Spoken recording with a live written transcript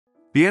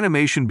The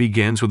animation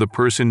begins with a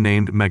person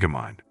named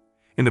Megamind.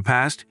 In the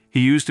past, he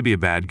used to be a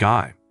bad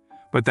guy,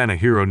 but then a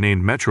hero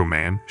named Metro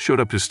Man showed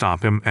up to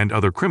stop him and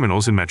other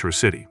criminals in Metro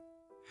City.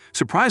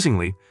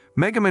 Surprisingly,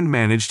 Megamind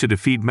managed to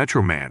defeat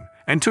Metro Man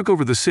and took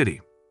over the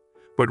city.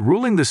 But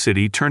ruling the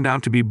city turned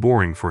out to be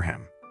boring for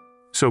him.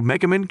 So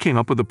Megamind came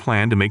up with a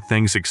plan to make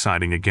things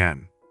exciting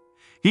again.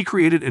 He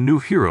created a new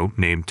hero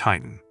named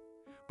Titan.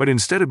 But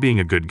instead of being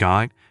a good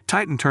guy,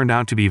 Titan turned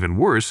out to be even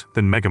worse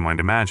than Megamind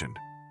imagined.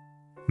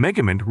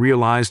 Megamind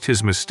realized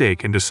his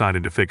mistake and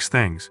decided to fix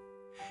things.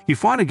 He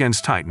fought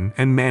against Titan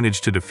and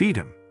managed to defeat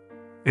him.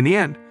 In the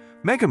end,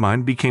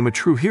 Megamind became a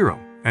true hero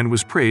and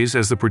was praised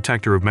as the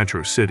protector of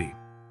Metro City.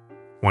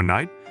 One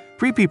night,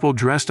 3 people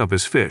dressed up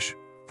as fish,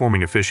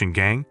 forming a fishing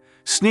gang,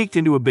 sneaked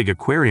into a big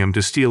aquarium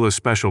to steal a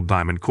special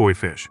diamond koi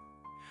fish.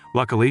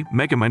 Luckily,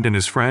 Megamind and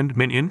his friend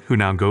Minion, who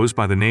now goes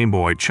by the name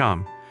Boy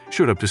Chum,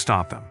 showed up to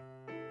stop them.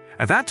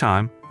 At that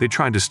time, they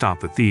tried to stop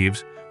the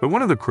thieves, but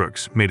one of the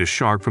crooks made a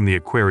shark from the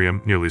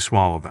aquarium nearly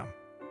swallow them.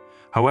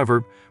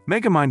 However,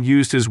 Megamind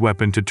used his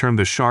weapon to turn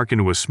the shark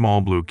into a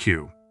small blue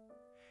cube.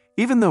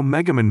 Even though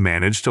Megamind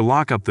managed to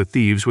lock up the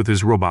thieves with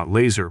his robot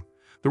laser,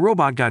 the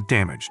robot got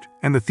damaged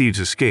and the thieves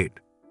escaped.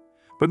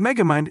 But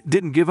Megamind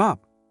didn't give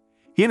up.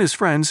 He and his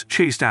friends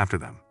chased after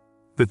them.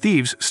 The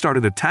thieves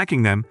started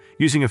attacking them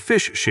using a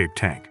fish-shaped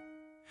tank.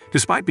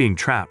 Despite being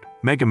trapped,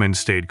 Megamind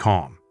stayed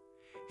calm.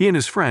 He and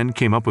his friend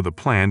came up with a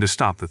plan to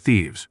stop the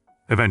thieves.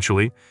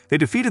 Eventually, they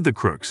defeated the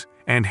crooks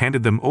and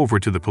handed them over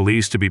to the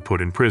police to be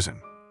put in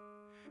prison.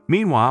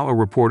 Meanwhile, a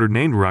reporter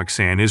named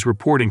Roxanne is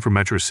reporting from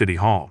Metro City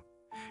Hall.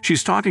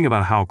 She's talking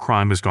about how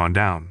crime has gone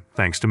down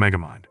thanks to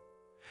Megamind.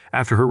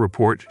 After her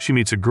report, she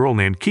meets a girl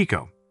named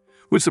Keiko,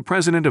 who is the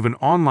president of an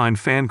online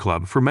fan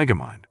club for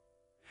Megamind.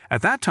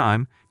 At that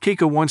time,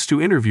 Keiko wants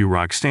to interview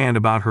Roxanne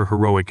about her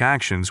heroic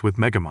actions with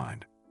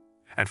Megamind.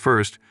 At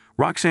first,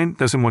 Roxanne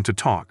doesn't want to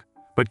talk,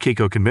 but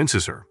Keiko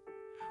convinces her.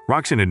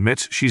 Roxanne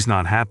admits she's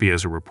not happy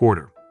as a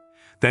reporter.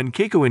 Then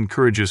Keiko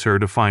encourages her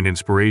to find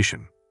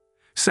inspiration.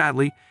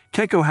 Sadly,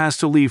 Keiko has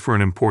to leave for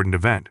an important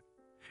event.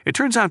 It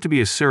turns out to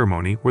be a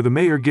ceremony where the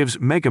mayor gives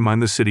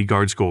Megamind the city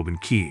guard's golden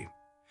key.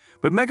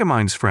 But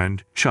Megamind's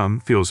friend, Chum,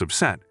 feels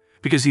upset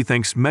because he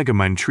thinks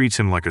Megamind treats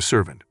him like a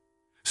servant.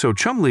 So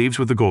Chum leaves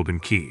with the golden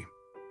key.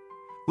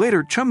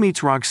 Later, Chum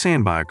meets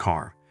Roxanne by a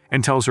car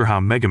and tells her how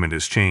Megamind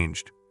has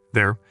changed.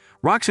 There,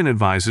 Roxanne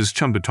advises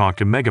Chum to talk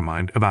to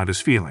Megamind about his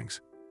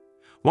feelings.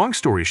 Long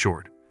story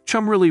short,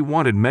 Chum really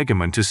wanted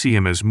Megamind to see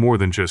him as more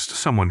than just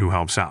someone who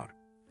helps out.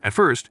 At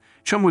first,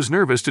 Chum was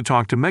nervous to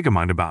talk to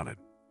Megamind about it.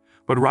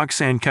 But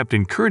Roxanne kept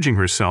encouraging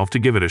herself to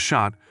give it a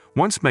shot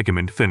once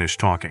Megamind finished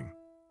talking.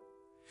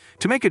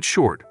 To make it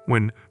short,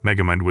 when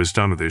Megamind was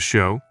done with his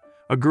show,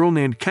 a girl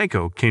named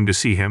Keiko came to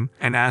see him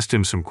and asked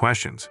him some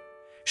questions.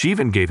 She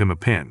even gave him a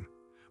pin.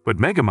 But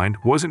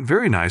Megamind wasn't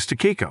very nice to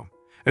Keiko,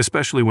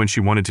 especially when she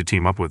wanted to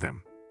team up with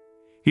him.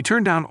 He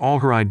turned down all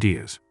her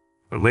ideas.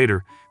 But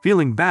later,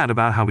 feeling bad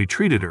about how he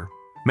treated her,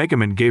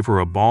 Megamind gave her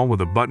a ball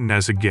with a button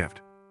as a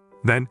gift.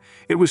 Then,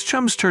 it was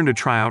Chum's turn to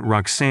try out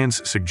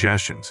Roxanne's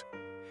suggestions.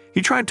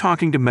 He tried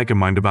talking to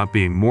Megamind about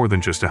being more than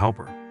just a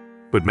helper,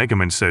 but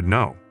Megamind said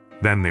no.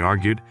 Then they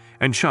argued,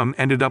 and Chum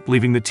ended up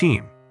leaving the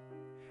team.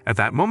 At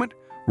that moment,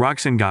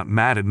 Roxanne got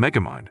mad at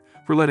Megamind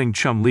for letting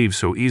Chum leave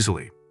so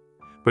easily.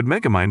 But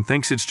Megamind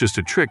thinks it's just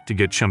a trick to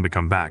get Chum to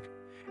come back,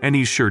 and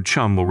he's sure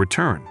Chum will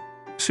return.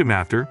 Soon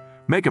after,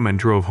 Megamind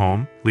drove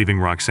home, leaving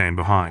Roxanne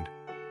behind.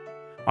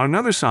 On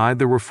another side,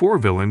 there were 4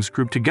 villains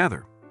grouped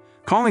together,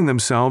 calling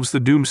themselves the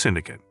Doom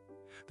Syndicate.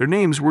 Their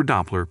names were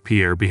Doppler,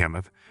 Pierre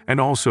Behemoth, and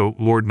also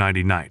Lord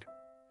Nighty Night.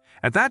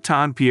 At that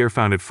time, Pierre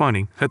found it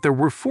funny that there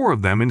were 4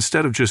 of them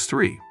instead of just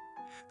 3.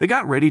 They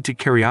got ready to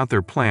carry out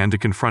their plan to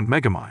confront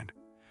Megamind,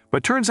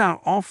 but turns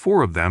out all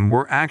 4 of them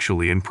were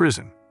actually in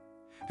prison.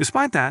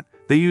 Despite that,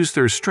 they used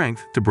their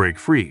strength to break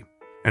free,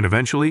 and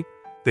eventually,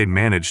 they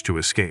managed to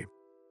escape.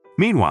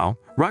 Meanwhile,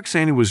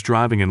 Roxanne was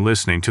driving and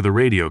listening to the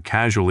radio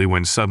casually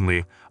when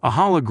suddenly a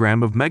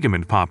hologram of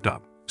Megamind popped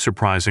up,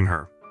 surprising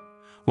her.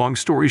 Long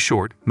story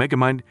short,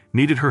 Megamind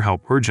needed her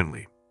help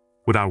urgently.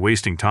 Without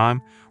wasting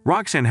time,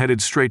 Roxanne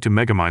headed straight to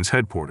Megamind's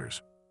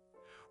headquarters.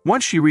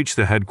 Once she reached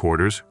the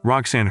headquarters,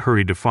 Roxanne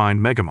hurried to find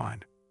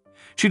Megamind.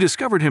 She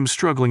discovered him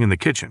struggling in the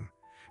kitchen,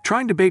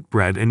 trying to bake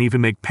bread and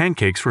even make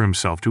pancakes for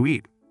himself to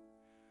eat.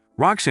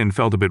 Roxanne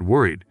felt a bit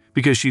worried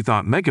because she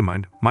thought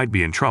Megamind might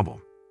be in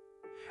trouble.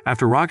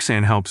 After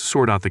Roxanne helped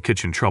sort out the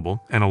kitchen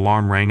trouble, an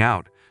alarm rang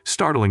out,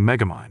 startling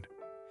Megamind.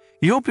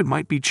 He hoped it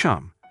might be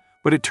Chum,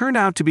 but it turned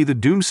out to be the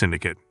Doom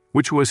Syndicate,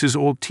 which was his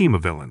old team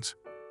of villains.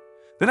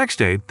 The next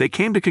day, they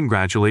came to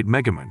congratulate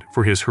Megamind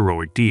for his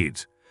heroic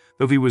deeds,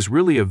 though he was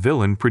really a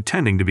villain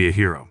pretending to be a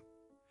hero.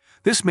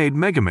 This made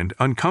Megamind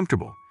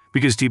uncomfortable,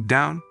 because deep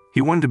down,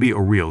 he wanted to be a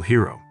real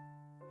hero.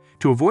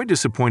 To avoid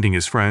disappointing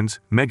his friends,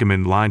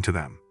 Megamind lied to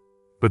them.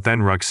 But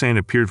then Roxanne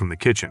appeared from the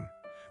kitchen,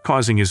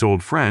 causing his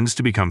old friends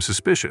to become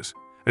suspicious,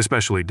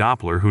 especially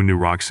Doppler, who knew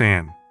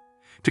Roxanne.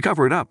 To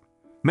cover it up,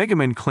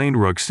 Megamind claimed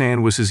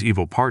Roxanne was his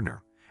evil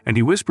partner, and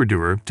he whispered to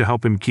her to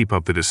help him keep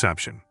up the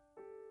deception.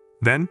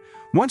 Then,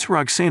 once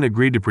Roxanne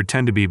agreed to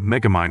pretend to be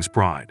Megamind's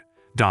bride,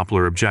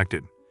 Doppler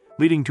objected,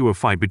 leading to a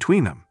fight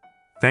between them.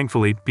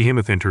 Thankfully,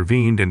 Behemoth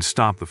intervened and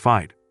stopped the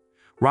fight.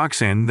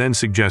 Roxanne then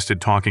suggested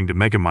talking to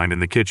Megamind in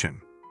the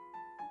kitchen.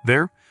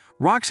 There,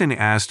 Roxanne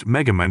asked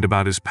Megamind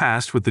about his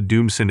past with the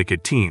Doom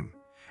Syndicate team,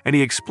 and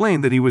he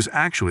explained that he was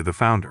actually the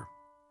founder.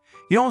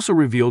 He also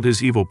revealed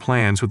his evil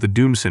plans with the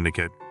Doom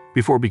Syndicate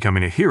before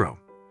becoming a hero,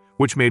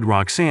 which made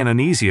Roxanne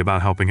uneasy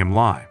about helping him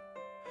lie.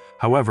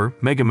 However,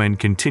 Megamind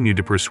continued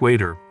to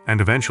persuade her,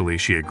 and eventually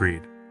she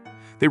agreed.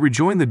 They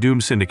rejoined the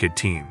Doom Syndicate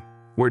team,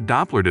 where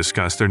Doppler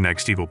discussed their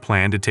next evil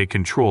plan to take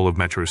control of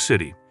Metro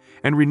City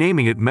and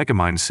renaming it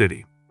Megamind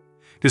City.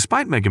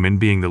 Despite Megamind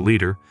being the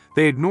leader,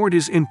 they ignored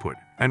his input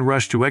and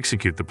rushed to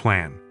execute the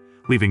plan,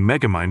 leaving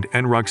Megamind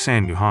and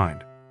Roxanne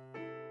behind.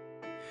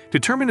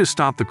 Determined to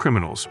stop the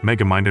criminals,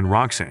 Megamind and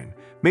Roxanne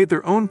made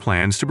their own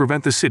plans to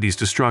prevent the city's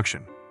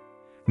destruction.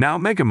 Now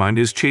Megamind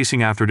is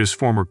chasing after his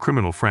former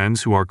criminal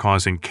friends who are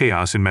causing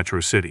chaos in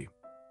Metro City.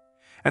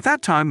 At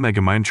that time,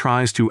 Megamind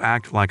tries to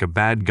act like a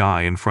bad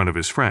guy in front of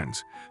his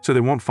friends, so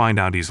they won't find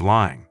out he's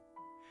lying.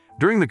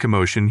 During the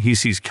commotion, he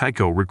sees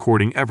Keiko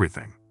recording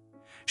everything.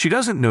 She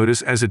doesn't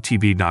notice as a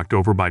TV knocked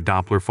over by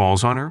Doppler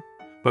falls on her,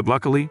 but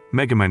luckily,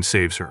 Megamind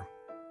saves her.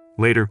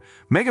 Later,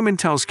 Megamind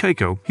tells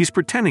Keiko he's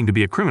pretending to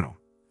be a criminal.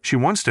 She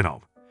wants to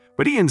help,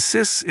 but he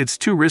insists it's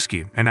too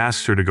risky and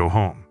asks her to go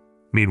home.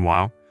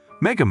 Meanwhile,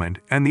 Megamind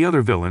and the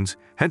other villains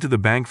head to the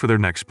bank for their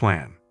next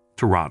plan,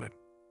 to rob it.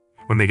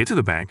 When they get to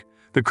the bank,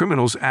 the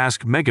criminals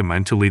ask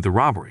Megamind to lead the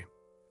robbery.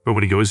 But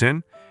when he goes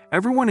in,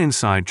 everyone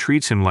inside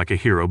treats him like a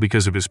hero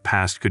because of his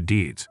past good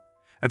deeds.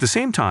 At the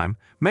same time,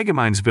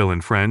 Megamind's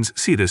villain friends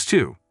see this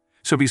too,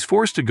 so he's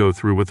forced to go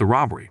through with the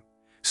robbery,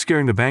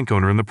 scaring the bank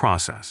owner in the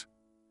process.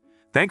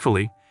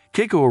 Thankfully,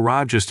 Keiko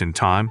arrived just in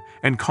time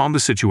and calmed the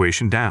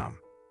situation down.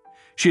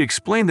 She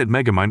explained that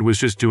Megamind was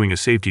just doing a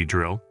safety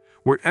drill,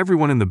 where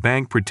everyone in the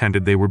bank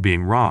pretended they were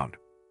being robbed.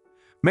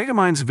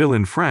 Megamind's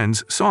villain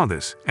friends saw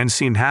this and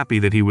seemed happy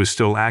that he was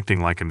still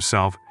acting like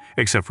himself,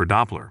 except for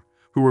Doppler,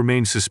 who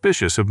remained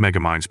suspicious of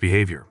Megamind's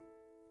behavior.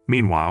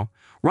 Meanwhile,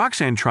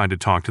 Roxanne tried to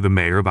talk to the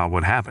mayor about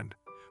what happened,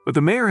 but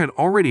the mayor had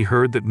already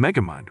heard that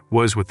Megamind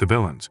was with the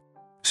villains.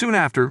 Soon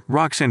after,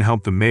 Roxanne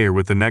helped the mayor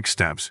with the next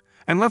steps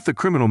and left the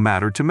criminal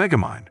matter to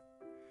Megamind.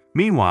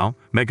 Meanwhile,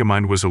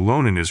 Megamind was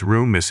alone in his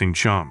room missing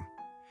Chum.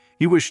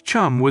 He wished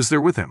Chum was there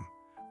with him,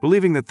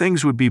 believing that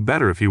things would be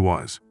better if he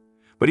was,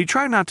 but he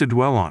tried not to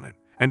dwell on it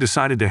and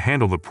decided to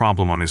handle the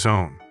problem on his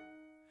own.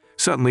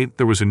 Suddenly,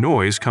 there was a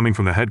noise coming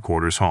from the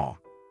headquarters hall.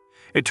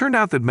 It turned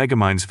out that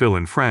Megamind's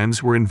villain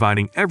friends were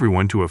inviting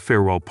everyone to a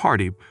farewell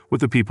party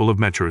with the people of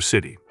Metro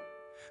City.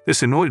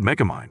 This annoyed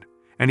Megamind,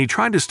 and he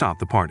tried to stop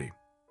the party.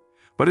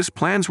 But his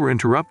plans were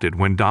interrupted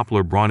when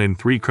Doppler brought in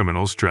 3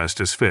 criminals dressed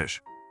as fish.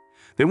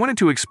 They wanted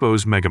to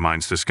expose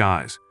Megamind's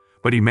disguise,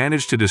 but he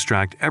managed to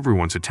distract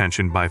everyone's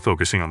attention by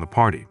focusing on the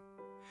party.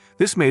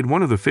 This made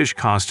one of the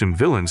fish-costumed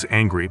villains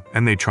angry,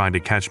 and they tried to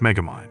catch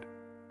Megamind.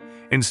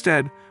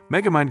 Instead,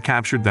 Megamind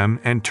captured them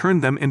and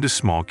turned them into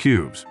small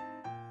cubes.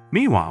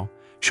 Meanwhile,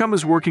 Chum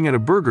is working at a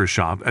burger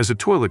shop as a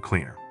toilet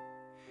cleaner.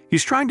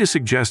 He's trying to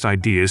suggest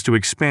ideas to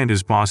expand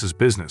his boss's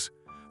business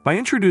by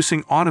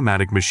introducing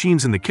automatic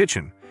machines in the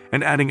kitchen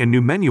and adding a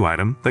new menu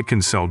item that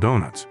can sell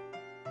donuts.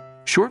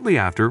 Shortly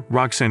after,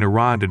 Roxanne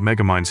arrived at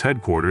Megamind's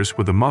headquarters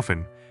with a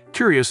muffin,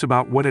 curious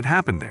about what had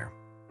happened there.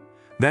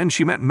 Then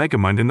she met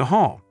Megamind in the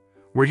hall,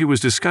 where he was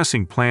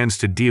discussing plans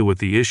to deal with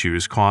the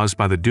issues caused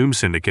by the Doom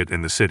Syndicate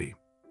in the city.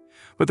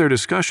 But their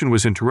discussion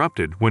was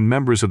interrupted when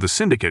members of the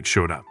Syndicate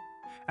showed up,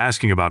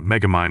 asking about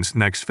Megamind's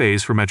next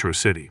phase for Metro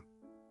City.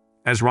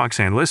 As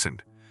Roxanne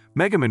listened,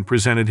 Megamind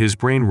presented his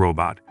brain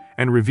robot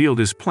and revealed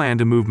his plan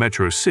to move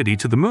Metro City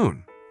to the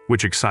moon,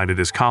 which excited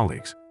his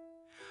colleagues.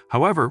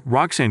 However,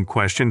 Roxanne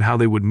questioned how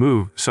they would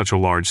move such a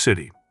large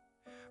city.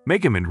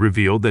 Megamind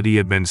revealed that he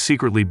had been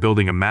secretly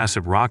building a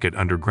massive rocket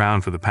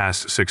underground for the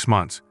past 6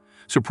 months,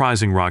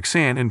 surprising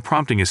Roxanne and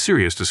prompting a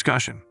serious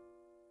discussion.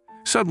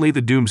 Suddenly,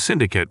 the Doom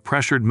Syndicate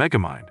pressured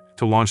Megamind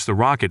to launch the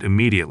rocket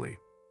immediately.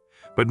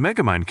 But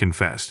Megamind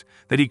confessed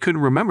that he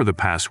couldn't remember the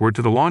password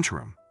to the launch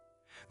room.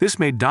 This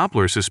made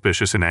Doppler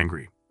suspicious and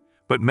angry,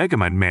 but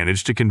Megamind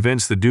managed to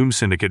convince the Doom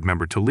Syndicate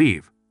member to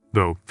leave,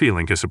 though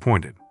feeling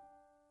disappointed.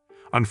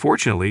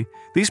 Unfortunately,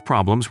 these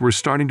problems were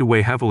starting to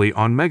weigh heavily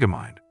on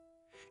Megamind.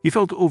 He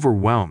felt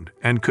overwhelmed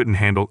and couldn't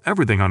handle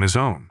everything on his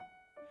own.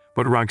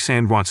 But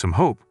Roxanne brought some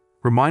hope,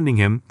 reminding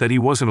him that he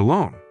wasn't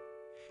alone.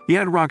 He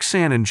had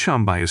Roxanne and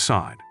Chum by his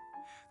side.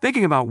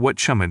 Thinking about what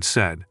Chum had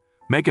said,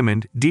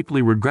 Megamind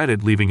deeply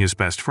regretted leaving his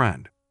best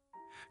friend.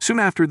 Soon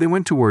after, they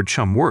went to where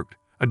Chum worked,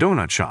 a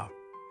donut shop.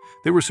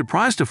 They were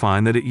surprised to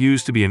find that it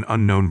used to be an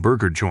unknown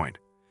burger joint.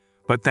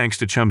 But thanks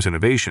to Chum's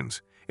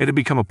innovations, it had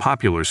become a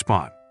popular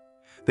spot.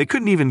 They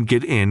couldn't even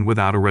get in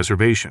without a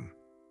reservation.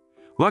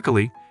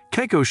 Luckily,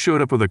 Keiko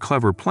showed up with a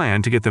clever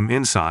plan to get them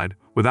inside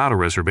without a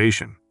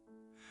reservation.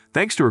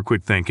 Thanks to her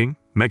quick thinking,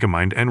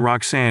 Megamind and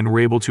Roxanne were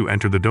able to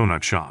enter the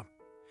donut shop.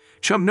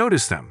 Chum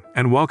noticed them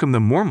and welcomed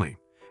them warmly,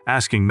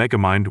 asking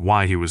Megamind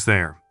why he was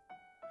there.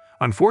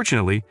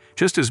 Unfortunately,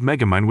 just as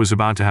Megamind was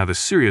about to have a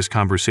serious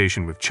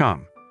conversation with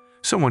Chum,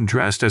 someone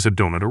dressed as a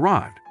donut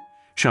arrived,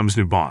 Chum's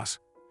new boss.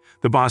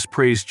 The boss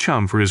praised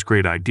Chum for his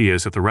great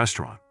ideas at the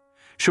restaurant,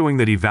 showing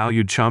that he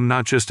valued Chum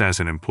not just as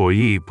an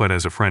employee but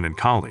as a friend and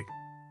colleague.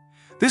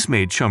 This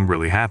made Chum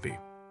really happy,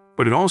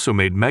 but it also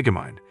made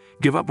Megamind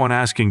give up on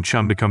asking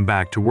Chum to come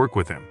back to work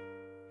with him.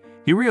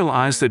 He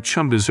realized that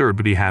Chum deserved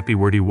to be happy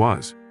where he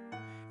was.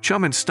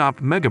 Chum had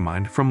stopped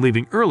Megamind from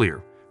leaving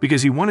earlier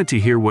because he wanted to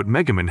hear what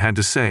Megamind had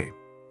to say,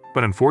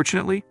 but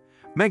unfortunately,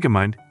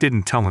 Megamind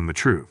didn't tell him the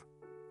truth.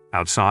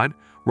 Outside,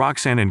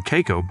 Roxanne and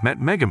Keiko met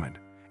Megamind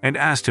and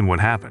asked him what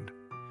happened.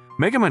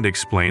 Megamind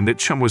explained that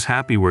Chum was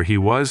happy where he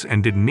was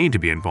and didn't need to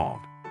be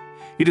involved.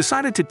 He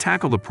decided to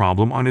tackle the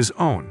problem on his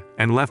own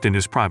and left in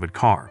his private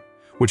car,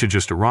 which had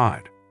just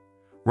arrived.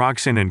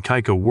 Roxanne and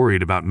Keiko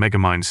worried about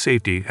Megamind's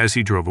safety as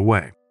he drove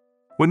away.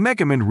 When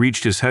Megamind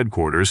reached his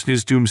headquarters,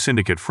 his Doom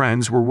Syndicate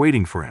friends were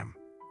waiting for him.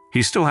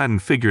 He still hadn't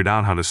figured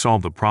out how to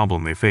solve the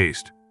problem they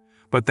faced.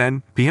 But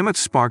then, Behemoth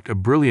sparked a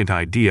brilliant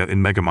idea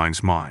in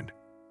Megamind's mind.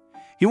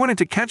 He wanted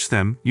to catch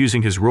them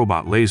using his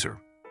robot laser.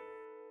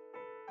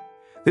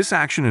 This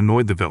action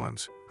annoyed the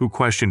villains, who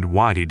questioned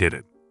why he did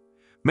it.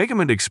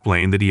 Megamind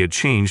explained that he had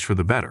changed for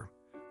the better,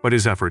 but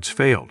his efforts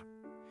failed.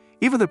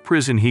 Even the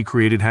prison he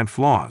created had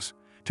flaws.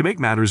 To make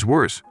matters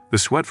worse, the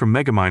sweat from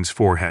Megamind's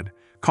forehead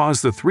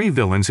caused the three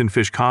villains in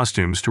fish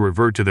costumes to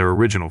revert to their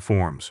original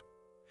forms.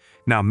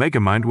 Now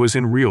Megamind was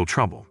in real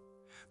trouble.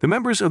 The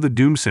members of the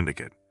Doom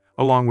Syndicate,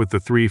 along with the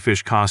three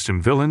fish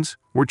costume villains,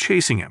 were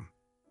chasing him.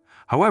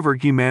 However,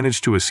 he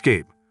managed to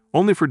escape,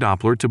 only for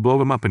Doppler to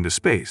blow him up into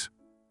space.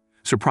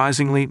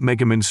 Surprisingly,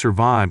 Megamind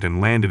survived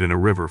and landed in a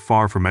river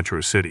far from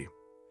Metro City.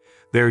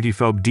 There he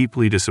felt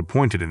deeply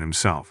disappointed in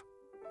himself.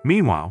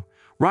 Meanwhile,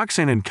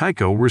 Roxanne and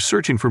Keiko were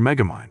searching for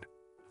Megamind.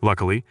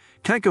 Luckily,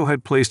 Keiko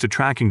had placed a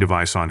tracking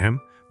device on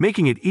him,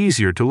 making it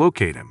easier to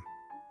locate him.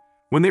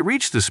 When they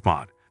reached the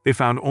spot, they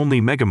found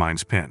only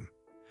Megamind's pin.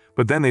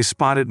 But then they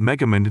spotted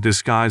Megamind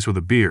disguised with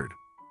a beard.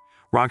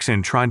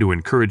 Roxanne tried to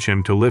encourage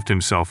him to lift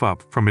himself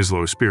up from his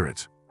low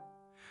spirits.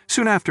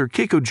 Soon after,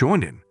 Keiko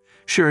joined in,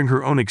 sharing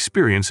her own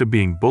experience of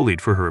being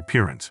bullied for her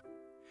appearance.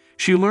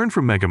 She learned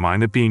from Megamind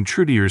that being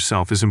true to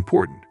yourself is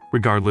important,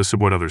 regardless of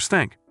what others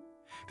think.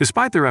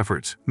 Despite their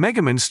efforts,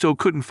 Megamind still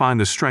couldn't find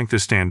the strength to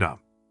stand up.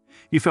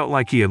 He felt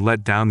like he had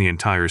let down the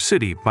entire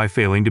city by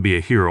failing to be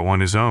a hero on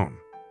his own.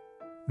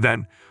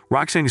 Then,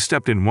 Roxanne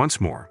stepped in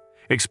once more,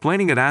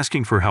 explaining that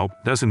asking for help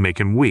doesn't make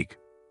him weak.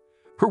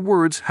 Her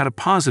words had a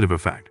positive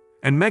effect,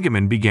 and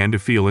Megamind began to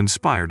feel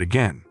inspired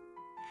again.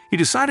 He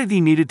decided he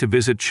needed to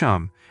visit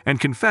Chum and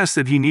confessed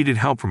that he needed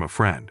help from a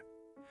friend.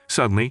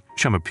 Suddenly,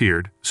 Chum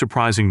appeared,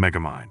 surprising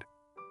Megamind.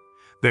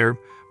 There,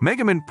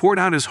 Megamind poured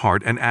out his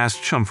heart and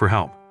asked Chum for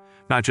help,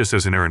 not just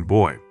as an errand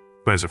boy,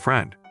 but as a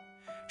friend.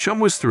 Chum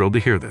was thrilled to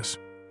hear this.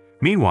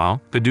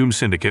 Meanwhile, the Doom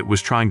Syndicate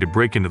was trying to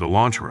break into the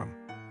launch room,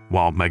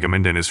 while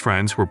Megamind and his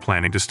friends were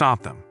planning to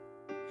stop them.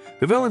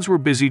 The villains were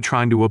busy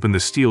trying to open the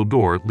steel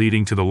door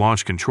leading to the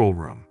launch control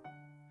room.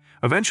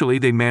 Eventually,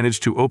 they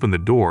managed to open the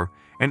door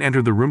and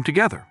enter the room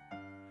together.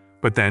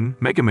 But then,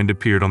 Megamind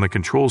appeared on the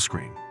control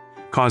screen,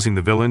 causing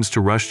the villains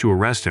to rush to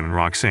arrest him and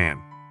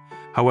Roxanne.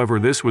 However,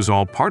 this was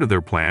all part of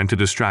their plan to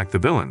distract the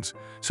villains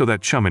so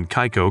that Chum and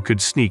Keiko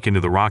could sneak into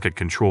the rocket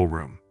control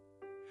room.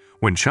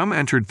 When Chum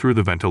entered through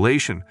the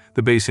ventilation,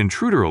 the base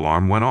intruder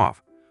alarm went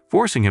off,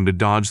 forcing him to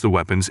dodge the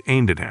weapons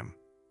aimed at him.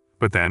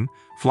 But then,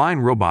 flying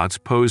robots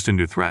posed a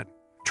new threat,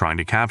 trying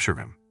to capture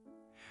him.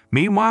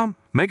 Meanwhile,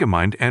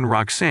 Megamind and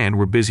Roxanne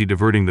were busy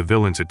diverting the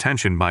villains'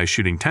 attention by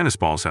shooting tennis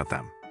balls at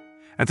them.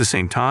 At the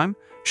same time,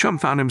 Chum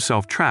found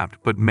himself trapped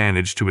but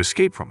managed to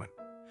escape from it,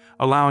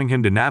 allowing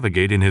him to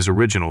navigate in his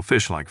original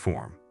fish-like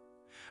form.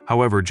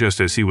 However,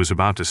 just as he was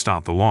about to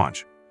stop the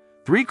launch,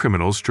 three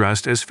criminals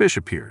dressed as fish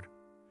appeared.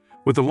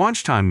 With the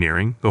launch time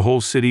nearing, the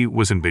whole city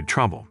was in big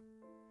trouble.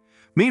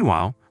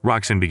 Meanwhile,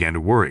 Roxanne began to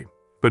worry,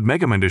 but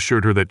Megamind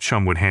assured her that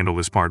Chum would handle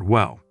this part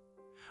well.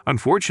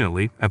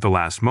 Unfortunately, at the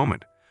last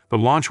moment, the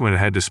launch went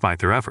ahead despite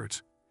their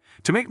efforts.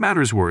 To make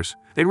matters worse,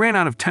 they ran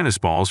out of tennis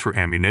balls for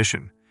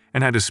ammunition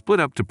and had to split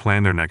up to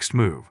plan their next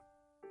move.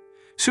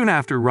 Soon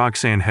after,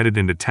 Roxanne headed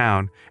into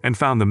town and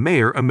found the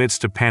mayor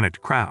amidst a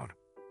panicked crowd.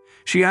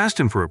 She asked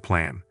him for a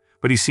plan,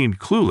 but he seemed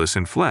clueless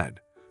and fled,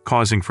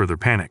 causing further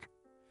panic.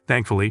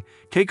 Thankfully,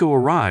 Keiko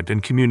arrived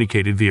and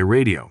communicated via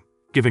radio,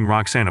 giving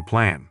Roxanne a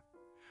plan.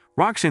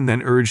 Roxanne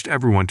then urged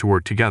everyone to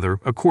work together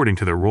according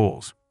to their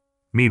roles.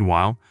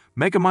 Meanwhile,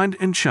 Megamind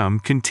and Chum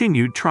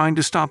continued trying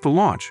to stop the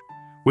launch,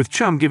 with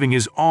Chum giving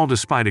his all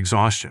despite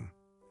exhaustion.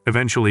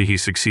 Eventually he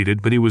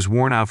succeeded, but he was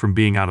worn out from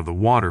being out of the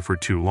water for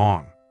too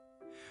long.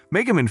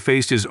 Megamind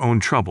faced his own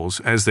troubles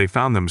as they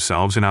found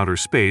themselves in outer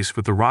space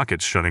with the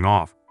rockets shutting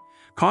off,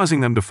 causing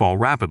them to fall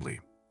rapidly.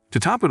 To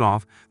top it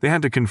off, they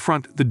had to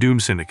confront the Doom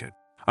Syndicate.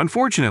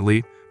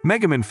 Unfortunately,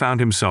 Megamind found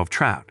himself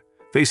trapped,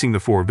 facing the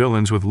four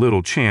villains with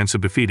little chance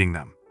of defeating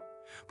them.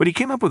 But he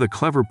came up with a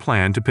clever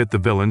plan to pit the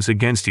villains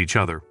against each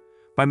other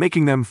by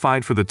making them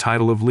fight for the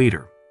title of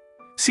leader.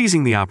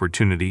 Seizing the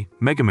opportunity,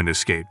 Megamind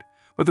escaped,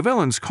 but the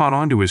villains caught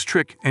on to his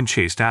trick and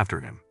chased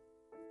after him.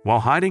 While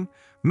hiding,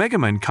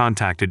 Megamind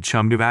contacted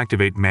Chum to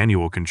activate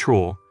manual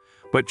control,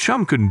 but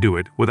Chum couldn't do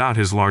it without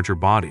his larger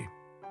body.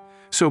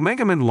 So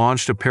Megamind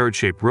launched a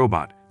parrot-shaped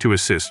robot to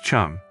assist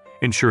Chum,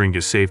 ensuring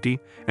his safety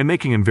and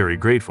making him very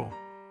grateful.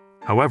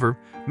 However,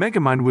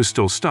 Megamind was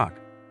still stuck.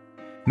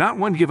 Not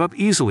one to give up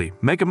easily,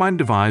 Megamind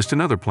devised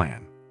another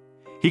plan.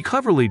 He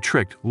cleverly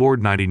tricked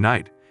Lord Nighty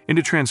Night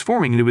into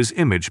transforming into his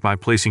image by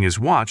placing his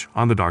watch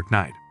on the Dark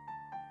Knight.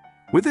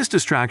 With this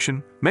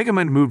distraction,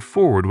 Megamind moved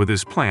forward with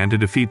his plan to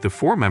defeat the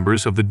 4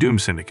 members of the Doom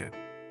Syndicate.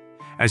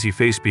 As he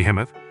faced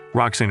Behemoth,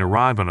 Roxanne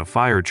arrived on a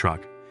fire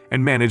truck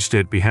and managed to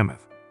hit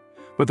Behemoth.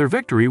 But their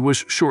victory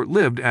was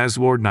short-lived as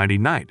Lord Nighty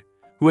Night,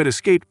 who had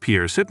escaped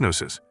Pierre's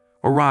hypnosis,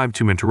 arrived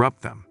to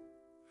interrupt them.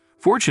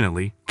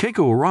 Fortunately,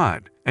 Keiko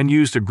arrived and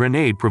used a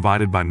grenade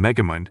provided by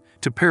Megamind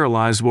to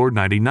paralyze Lord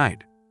Nighty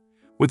Night.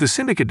 With the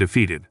Syndicate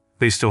defeated,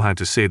 they still had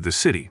to save the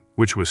city,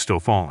 which was still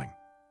falling.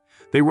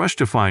 They rushed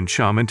to find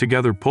Chum and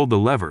together pulled the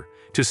lever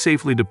to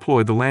safely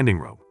deploy the landing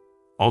rope,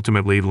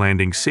 ultimately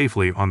landing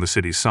safely on the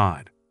city's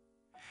side.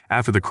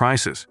 After the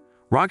crisis,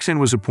 Roxanne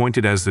was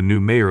appointed as the new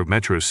mayor of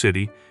Metro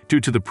City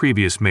due to the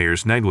previous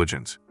mayor's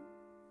negligence.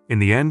 In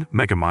the end,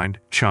 Megamind,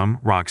 Chum,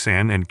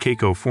 Roxanne, and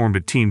Keiko formed a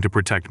team to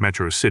protect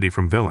Metro City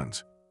from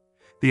villains.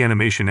 The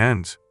animation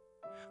ends.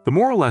 The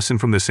moral lesson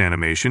from this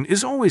animation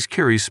is always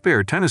carry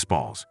spare tennis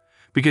balls,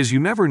 because you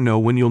never know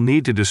when you'll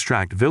need to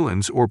distract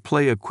villains or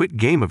play a quick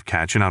game of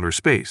catch in outer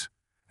space.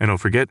 And don't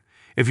forget,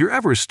 if you're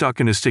ever stuck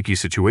in a sticky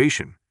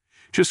situation,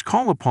 just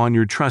call upon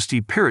your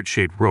trusty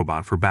parrot-shaped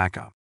robot for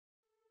backup.